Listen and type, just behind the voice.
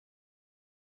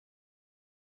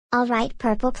Alright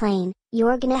purple plane,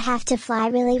 you're gonna have to fly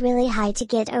really really high to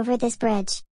get over this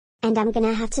bridge. And I'm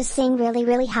gonna have to sing really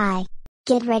really high.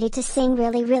 Get ready to sing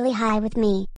really really high with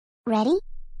me. Ready?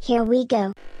 Here we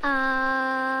go.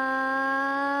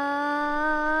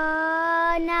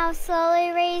 Now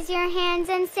slowly raise your hands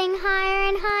and sing higher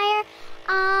and higher.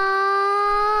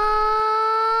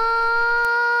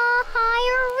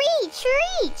 Higher, reach,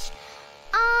 reach.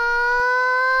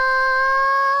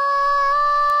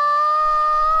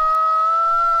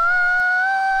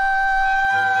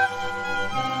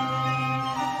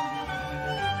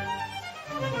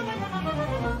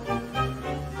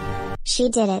 She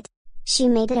did it. She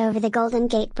made it over the Golden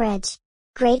Gate Bridge.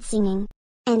 Great singing.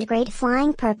 And great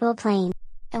flying purple plane.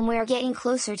 And we're getting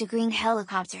closer to Green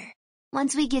Helicopter.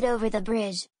 Once we get over the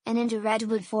bridge, and into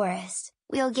Redwood Forest,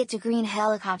 we'll get to Green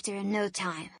Helicopter in no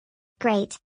time.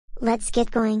 Great. Let's get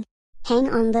going. Hang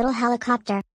on little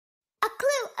helicopter. A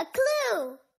clue, a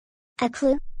clue! A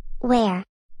clue? Where?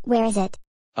 Where is it?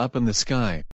 Up in the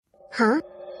sky. Huh?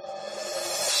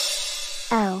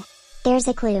 Oh. There's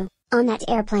a clue, on that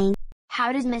airplane.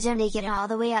 How did Magenta get all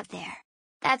the way up there?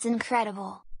 That's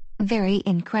incredible. Very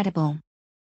incredible.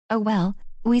 Oh well,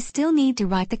 we still need to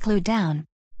write the clue down.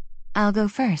 I'll go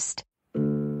first.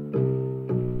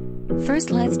 First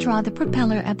let's draw the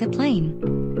propeller of the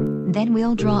plane. Then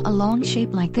we'll draw a long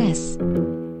shape like this.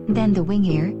 Then the wing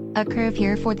here, a curve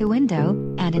here for the window,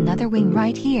 and another wing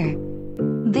right here.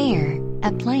 There,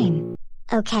 a plane.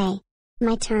 Okay.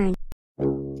 My turn.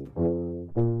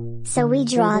 So we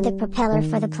draw the propeller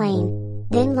for the plane.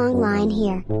 Then long line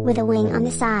here, with a wing on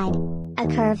the side. A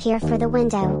curve here for the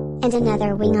window, and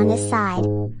another wing on this side.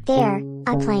 There,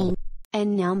 a plane.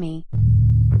 And now me.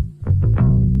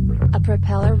 A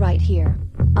propeller right here.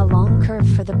 A long curve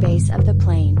for the base of the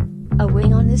plane. A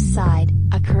wing on this side,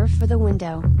 a curve for the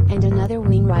window, and another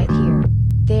wing right here.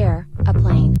 There, a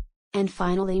plane. And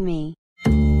finally me.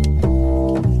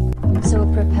 So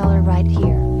a propeller right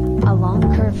here. A long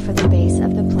curve for the base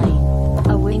of the plane.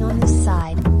 A wing on this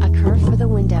side, a curve for the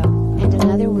window, and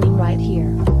another wing right here.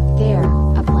 There,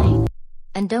 a plane.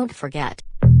 And don't forget.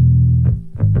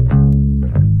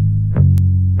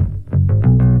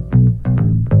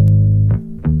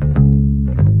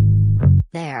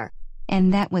 There.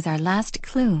 And that was our last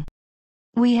clue.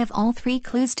 We have all 3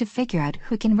 clues to figure out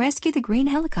who can rescue the green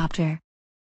helicopter.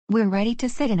 We're ready to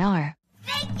sit in our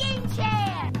Thinking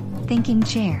chair! thinking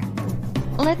chair.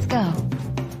 Let's go.